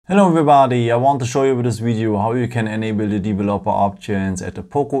Hello everybody, I want to show you with this video how you can enable the developer options at the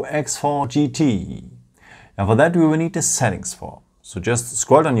Poco X4 GT. And for that we will need the settings for. So just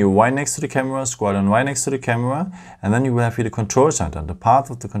scroll down here right next to the camera, scroll down right next to the camera, and then you will have here the control center. And the path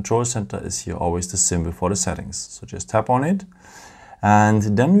of the control center is here always the symbol for the settings. So just tap on it.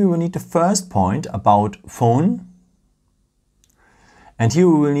 And then we will need the first point about phone. And here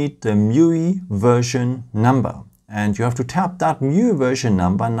we will need the MIUI version number. And you have to tap that MIUI version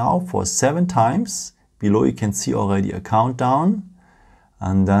number now for 7 times. Below you can see already a countdown.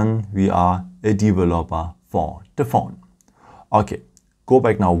 And then we are a developer for the phone. Okay, go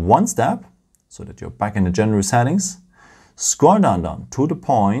back now one step so that you're back in the general settings. Scroll down to the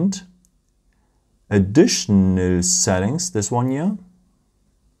point additional settings, this one here.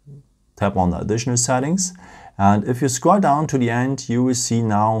 Tap on the additional settings. And if you scroll down to the end, you will see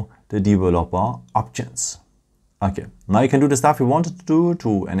now the developer options. Okay, now you can do the stuff you wanted to do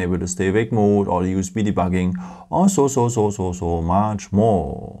to enable the stay awake mode or the USB debugging or so much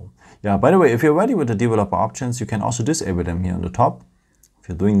more. Yeah, by the way, if you're ready with the developer options, you can also disable them here on the top. If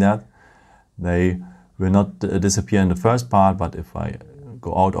you're doing that, they will not disappear in the first part, but if I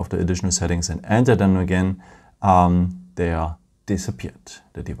go out of the additional settings and enter them again, they are disappeared,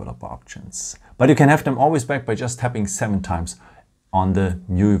 the developer options. But you can have them always back by just tapping 7 times on the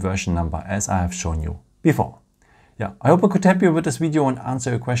MIUI version number as I have shown you before. Yeah, I hope I could help you with this video and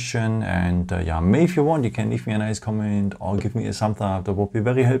answer your question. And yeah, maybe if you want, you can leave me a nice comment or give me a thumbs up. That would be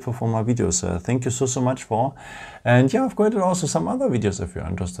very helpful for my videos. Thank you so much for. And yeah, I've created also some other videos if you're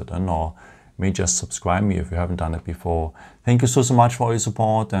interested in, or may just subscribe me if you haven't done it before. Thank you so much for all your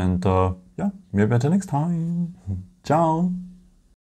support, and yeah, maybe until next time. Ciao.